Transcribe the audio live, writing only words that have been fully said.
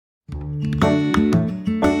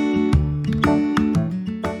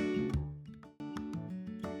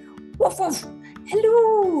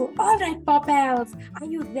loves. Are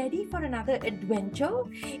you ready for another adventure?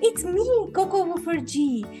 It's me, Coco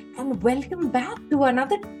Mukherjee, and welcome back to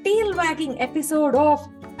another tail-wagging episode of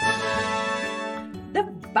the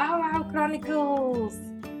Bow Wow Chronicles.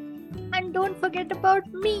 And don't forget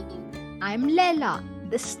about me. I'm Leila,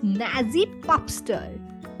 the snazzy popster,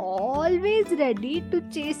 always ready to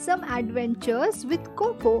chase some adventures with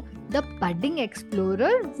Coco, the budding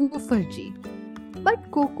explorer Mukherjee.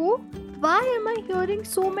 But Coco, why am I hearing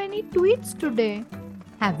so many tweets today?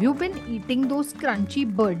 Have you been eating those crunchy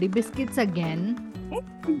birdie biscuits again?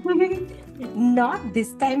 Not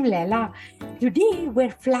this time, Leila. Today,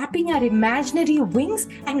 we're flapping our imaginary wings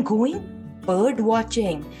and going bird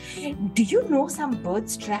watching. Do you know some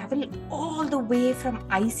birds travel all the way from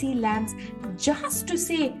icy lands just to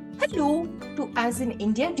say hello to us in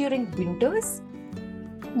India during winters?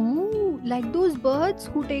 Ooh, like those birds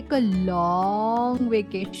who take a long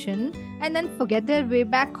vacation and then forget their way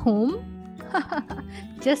back home?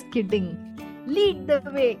 Just kidding. Lead the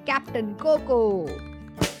way, Captain Coco.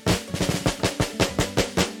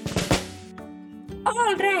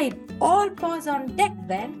 All right, all paws on deck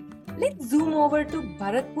then. Let's zoom over to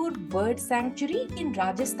Bharatpur Bird Sanctuary in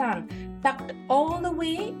Rajasthan, tucked all the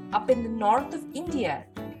way up in the north of India.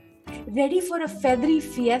 Ready for a feathery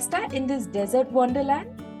fiesta in this desert wonderland?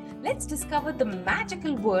 Let's discover the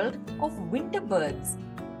magical world of winter birds.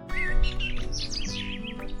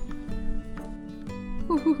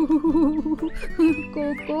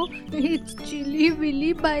 Coco, it's chilly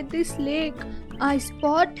willy by this lake. I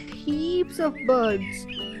spot heaps of birds.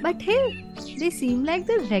 But hey, they seem like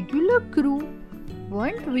the regular crew.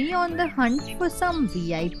 Weren't we on the hunt for some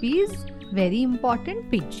VIPs? Very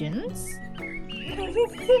important pigeons?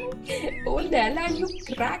 Oh, Lala, you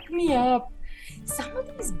crack me up. Some of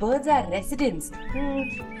these birds are residents,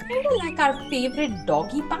 kind of like our favorite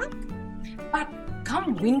doggy park. But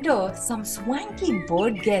come winter, some swanky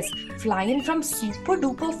bird guests fly in from super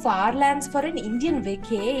duper far lands for an Indian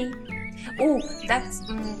vacay. Oh, that's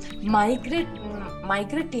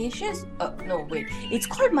migrataceous? No, wait. It's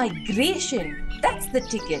called migration. That's the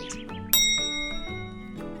ticket.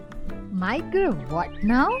 What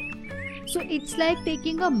now? So it's like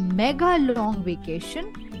taking a mega long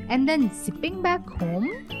vacation and then zipping back home?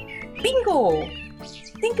 Bingo!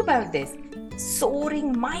 Think about this.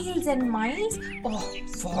 Soaring miles and miles,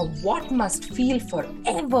 for what must feel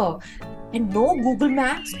forever. And no Google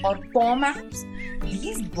Maps or Paw Maps.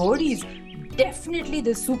 These birdies, definitely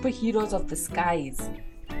the superheroes of the skies.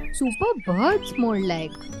 Super birds, more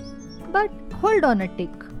like. But hold on a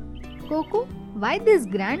tick. Coco, why this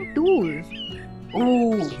grand tour?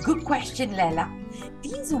 Oh, good question, Leila.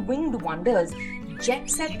 These winged wonders jet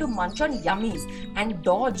set to munch on yummies and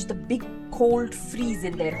dodge the big cold freeze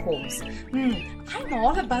in their homes. I'm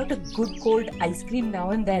all about a good cold ice cream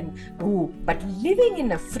now and then. Oh, but living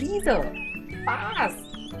in a freezer? Pass!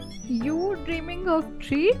 You dreaming of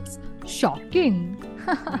treats? Shocking.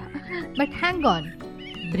 But hang on.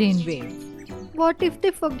 Brainwave. What if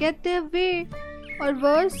they forget their way? Or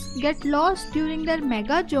worse, get lost during their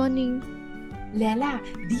mega journey? Leila,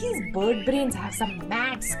 these bird brains have some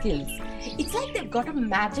mad skills. It's like they've got a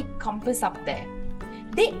magic compass up there.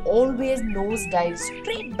 They always nosedive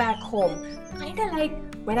straight back home. Kinda like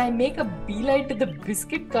when I make a beeline to the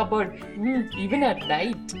biscuit cupboard, even at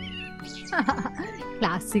night.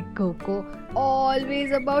 Classic Coco.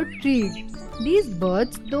 Always about treats. These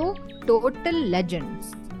birds, though, total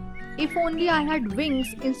legends. If only I had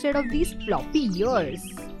wings instead of these floppy ears.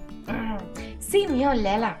 Same here,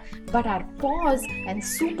 Leila, but our paws and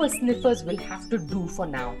super sniffers will have to do for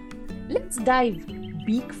now. Let's dive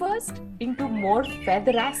beak first into more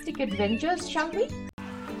featherastic adventures, shall we?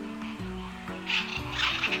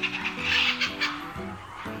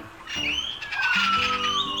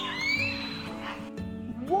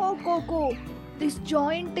 Whoa, Coco! This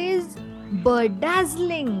joint is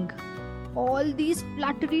bedazzling. All these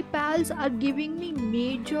fluttery pals are giving me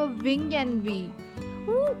major wing envy.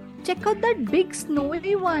 Ooh, check out that big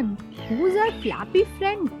snowy one. Who's our flappy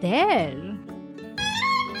friend there?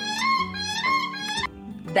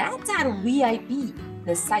 That's our VIP,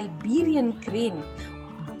 the Siberian crane.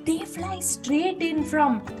 They fly straight in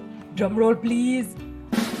from, drumroll please,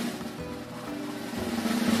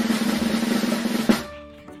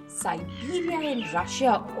 Siberia in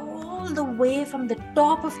Russia, all the way from the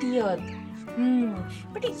top of the earth.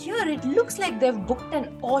 But here it looks like they've booked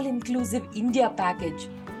an all-inclusive India package.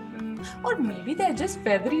 Or maybe they're just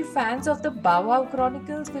feathery fans of the Bow Wow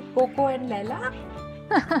Chronicles with Coco and Leila.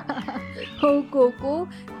 Oh, Coco,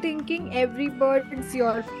 thinking every bird's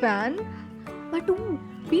your fan. But ooh,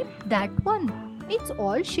 peep that one. It's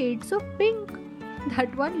all shades of pink.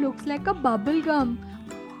 That one looks like a bubble gum.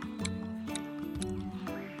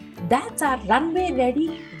 That's our runway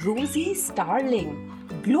ready Rosie Starling.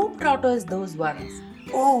 Globetrotters, those ones.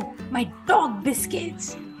 Oh, my dog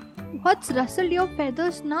biscuits. What's rustled your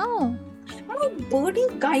feathers now? My birdie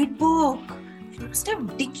guidebook. I must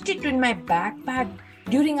have ditched it in my backpack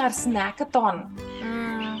during our snackathon.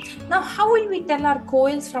 Now, how will we tell our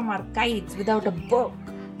coils from our kites without a book?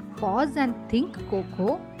 Pause and think,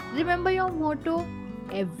 Coco. Remember your motto?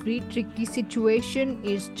 Every tricky situation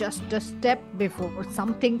is just a step before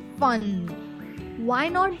something fun. Why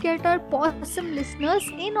not get our possum listeners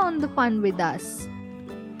in on the fun with us?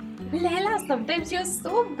 Leila, sometimes you're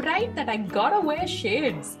so bright that I gotta wear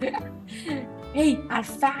shades. Hey, our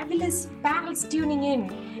fabulous pals tuning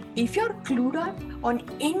in. If you're clued up on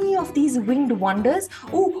any of these winged wonders,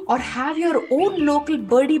 or have your own local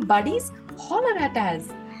birdie buddies, holler at us.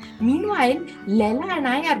 Meanwhile, Leila and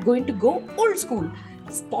I are going to go old school,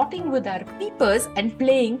 spotting with our peepers and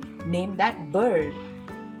playing Name That Bird.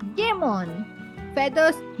 Game on!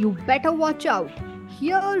 Feathers, you better watch out.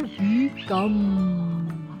 Here we come.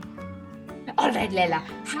 Alright, Leila,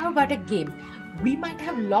 how about a game? We might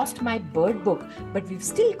have lost my bird book, but we've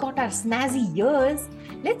still got our snazzy ears.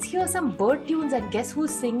 Let's hear some bird tunes and guess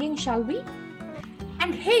who's singing, shall we?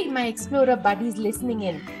 And hey, my explorer buddies listening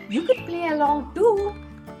in, you could play along too.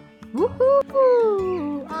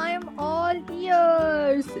 Woohoo! I'm all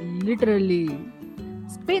ears, literally.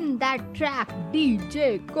 Spin that track,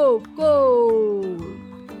 DJ Coco.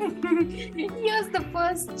 Here's the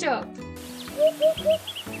first chirp.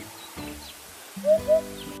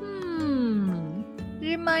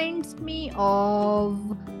 Reminds me of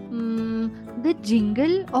the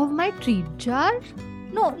jingle of my treat jar.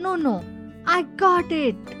 No. I got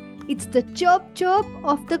it. It's the chirp chirp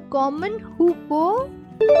of the common hoopoe.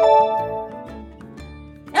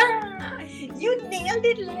 You nailed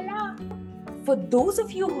it, Leila. For those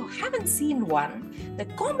of you who haven't seen one, the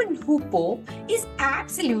common hoopoe is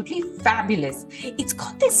absolutely fabulous. It's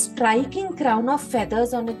got this striking crown of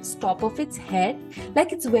feathers on its top of its head,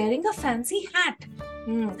 like it's wearing a fancy hat.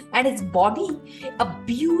 And its body, a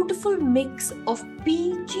beautiful mix of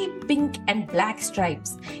peachy pink and black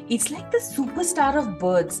stripes. It's like the superstar of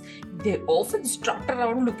birds. They often strut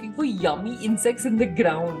around looking for yummy insects in the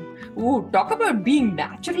ground. Ooh, talk about being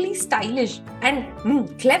naturally stylish and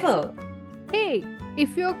clever. Hey,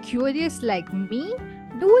 if you're curious like me,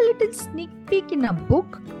 do a little sneak peek in a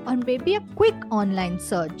book or maybe a quick online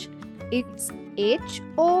search. It's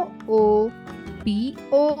Hoopoe.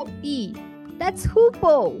 That's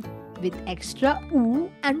hoopoe with extra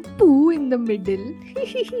oo and poo in the middle.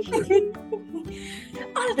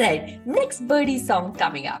 Alright, next birdie song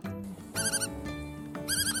coming up.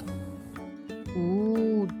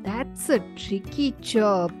 Ooh, that's a tricky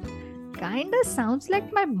chirp. Kinda sounds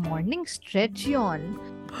like my morning stretch yawn.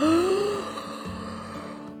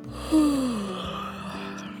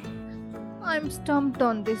 I'm stumped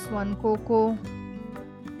on this one, Coco.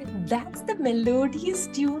 That's the melodious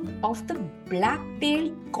tune of the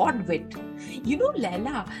black-tailed godwit. You know,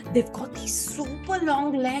 Leila, they've got these super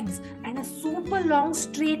long legs and a super long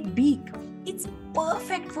straight beak. It's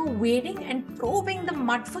perfect for wading and probing the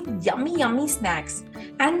mud for yummy snacks.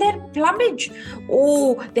 And their plumage,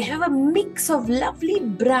 they have a mix of lovely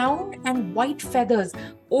brown and white feathers.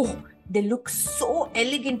 They look so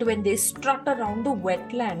elegant when they strut around the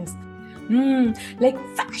wetlands. Like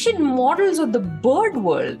fashion models of the bird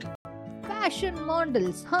world. Fashion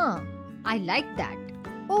models, huh? I like that.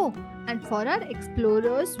 Oh, and for our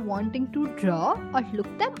explorers wanting to draw or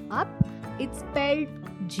look them up, it's spelled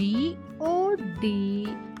Godwit.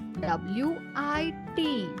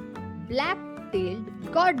 Black-tailed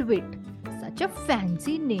godwit. Such a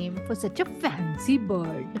fancy name for such a fancy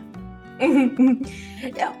bird.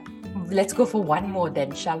 Yeah. Let's go for one more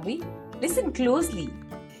then, shall we? Listen closely.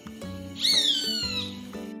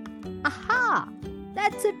 Aha!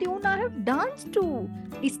 That's a tune I have danced to.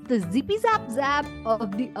 It's the zippy zap zap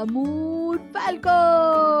of the Amur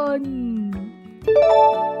Falcon.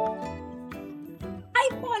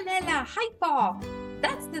 Hi-paw, Leila, hi-paw.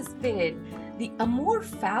 That's the spirit. The Amur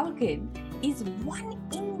Falcon is one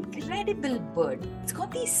incredible bird. It's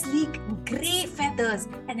got these sleek grey feathers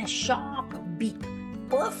and a sharp beak.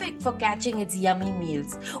 Perfect for catching its yummy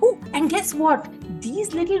meals. Oh, and guess what?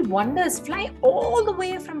 These little wonders fly all the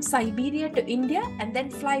way from Siberia to India and then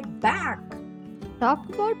fly back. Talk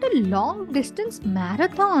about a long distance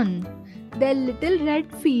marathon. Their little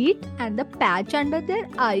red feet and the patch under their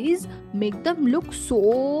eyes make them look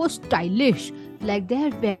so stylish, like they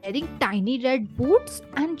are wearing tiny red boots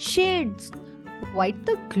and shades. Quite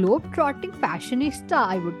the globe-trotting fashionista,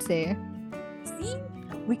 I would say. See,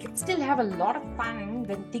 we can still have a lot of fun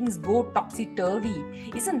when things go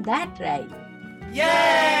topsy-turvy. Isn't that right?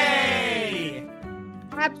 Yay!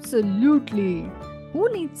 Absolutely. Who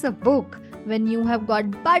needs a book when you have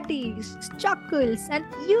got buddies, chuckles, and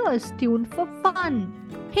ears tuned for fun?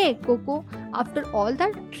 Hey, Coco, after all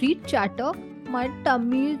that treat chatter, my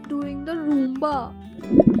tummy is doing the Roomba.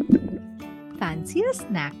 Fancy a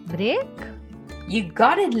snack break? You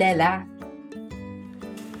got it, Leila.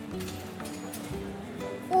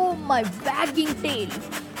 Oh, my wagging tail!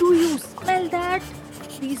 Do you smell that?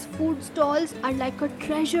 These food stalls are like a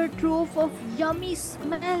treasure trove of yummy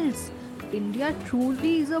smells. India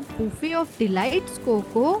truly is a buffet of delights,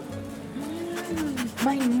 Coco.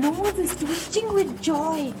 My nose is twitching with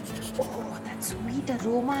joy. Oh, that sweet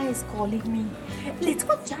aroma is calling me. Let's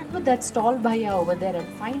go chat with that stall buyer over there and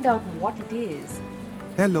find out what it is.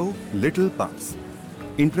 Hello, little pups.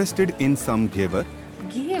 Interested in some ghevar?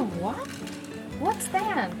 Give what? What's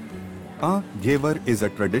that? A ghevar is a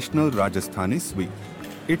traditional Rajasthani sweet.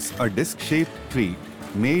 It's a disc-shaped treat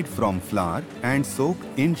made from flour and soaked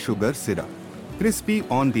in sugar syrup. Crispy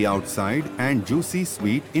on the outside and juicy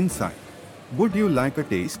sweet inside. Would you like a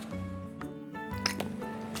taste?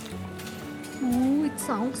 Ooh, it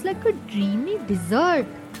sounds like a dreamy dessert.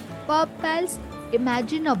 Pup pals,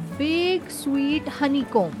 imagine a big sweet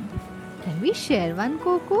honeycomb. Can we share one,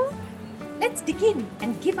 Coco? Let's dig in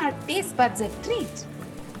and give our taste buds a treat.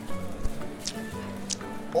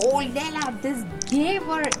 Oh, Leila, this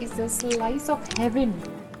ghevar is a slice of heaven.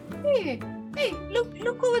 Hey,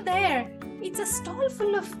 look over there. It's a stall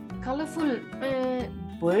full of colorful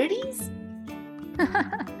birdies.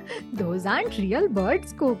 Those aren't real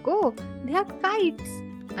birds, Coco. They are kites.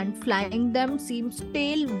 And flying them seems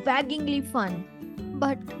tail-waggingly fun.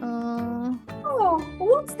 But, Oh,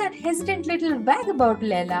 what's that hesitant little wag about,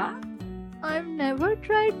 Leila? I've never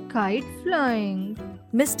tried kite flying.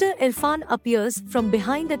 Mr. Irfan appears from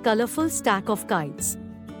behind a colorful stack of kites.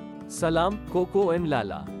 Salam, Coco and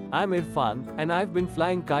Lala. I'm Irfan and I've been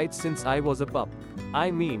flying kites since I was a pup.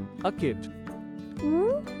 I mean, a kid.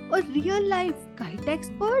 Ooh, a real-life kite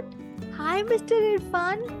expert? Hi, Mr.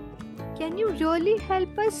 Irfan. Can you really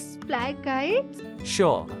help us fly kites?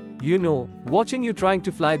 Sure. You know, watching you trying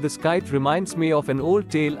to fly this kite reminds me of an old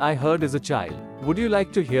tale I heard as a child. Would you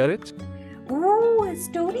like to hear it? Ooh, a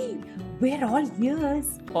story. We're all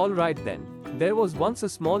ears. Alright then. There was once a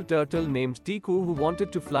small turtle named Tiku who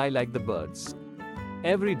wanted to fly like the birds.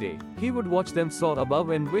 Every day, he would watch them soar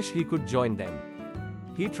above and wish he could join them.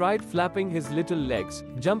 He tried flapping his little legs,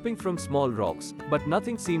 jumping from small rocks, but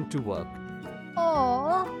nothing seemed to work.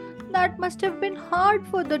 Oh, that must have been hard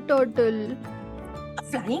for the turtle. A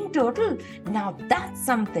flying turtle. Now that's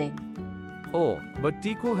something. Oh, but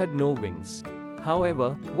Tiku had no wings.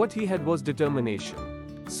 However, what he had was determination.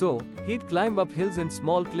 So, he'd climb up hills and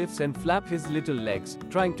small cliffs and flap his little legs,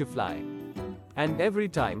 trying to fly. And every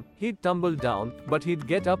time, he'd tumble down, but he'd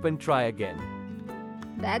get up and try again.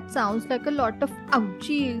 That sounds like a lot of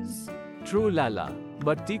ouchies. True, Lala.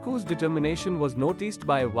 But Tiku's determination was noticed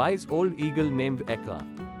by a wise old eagle named Eka.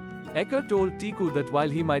 Eka told Tiku that while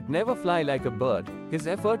he might never fly like a bird, his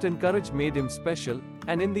effort and courage made him special,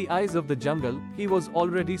 and in the eyes of the jungle, he was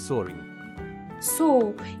already soaring.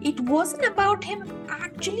 So, it wasn't about him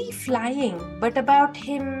actually flying, but about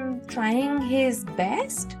him trying his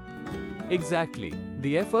best? Exactly.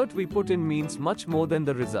 The effort we put in means much more than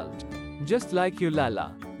the result. Just like you,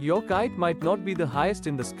 Lala. Your kite might not be the highest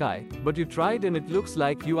in the sky, but you tried and it looks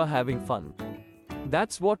like you are having fun.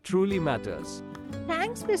 That's what truly matters.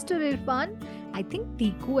 Thanks, Mr. Irfan. I think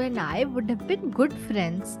Tiku and I would have been good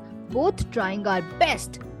friends, both trying our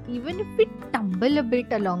best, even if we tumble a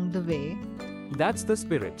bit along the way. That's the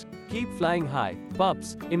spirit. Keep flying high,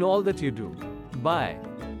 pups, in all that you do. Bye.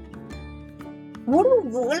 What a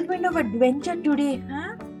whirlwind of adventure today,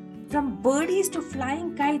 huh? From birdies to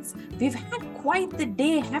flying kites, we've had quite the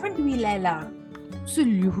day, haven't we, Leila?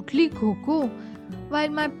 Absolutely, Coco. While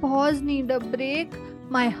my paws need a break,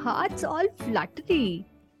 my heart's all fluttery.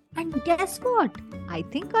 And guess what? I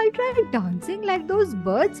think I'll try dancing like those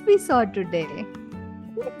birds we saw today.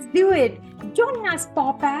 Let's do it. Join us,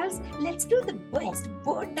 Paw Pals. Let's do the best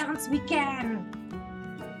bird dance we can.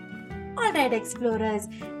 Alright, explorers,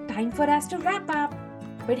 time for us to wrap up.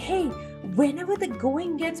 But hey, whenever the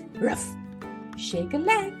going gets rough, shake a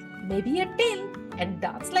leg, maybe a tail, and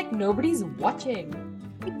dance like nobody's watching.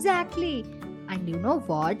 Exactly. And you know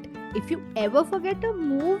what? If you ever forget a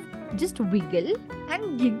move, just wiggle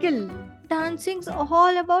and giggle. Dancing's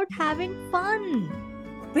all about having fun.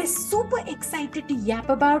 We're super excited to yap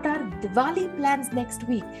about our Diwali plans next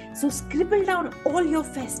week. So scribble down all your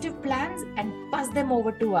festive plans and pass them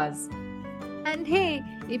over to us. And hey,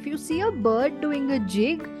 if you see a bird doing a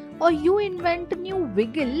jig or you invent a new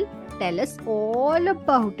wiggle, tell us all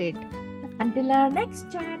about it. Until our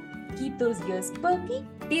next chat, keep those ears perky,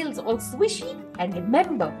 tails all swishy, and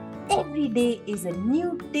remember, every day is a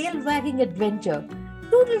new tail wagging adventure.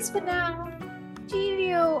 Toodles for now.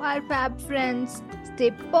 Cheerio, our fab friends.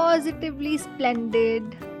 Stay positively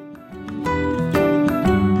splendid.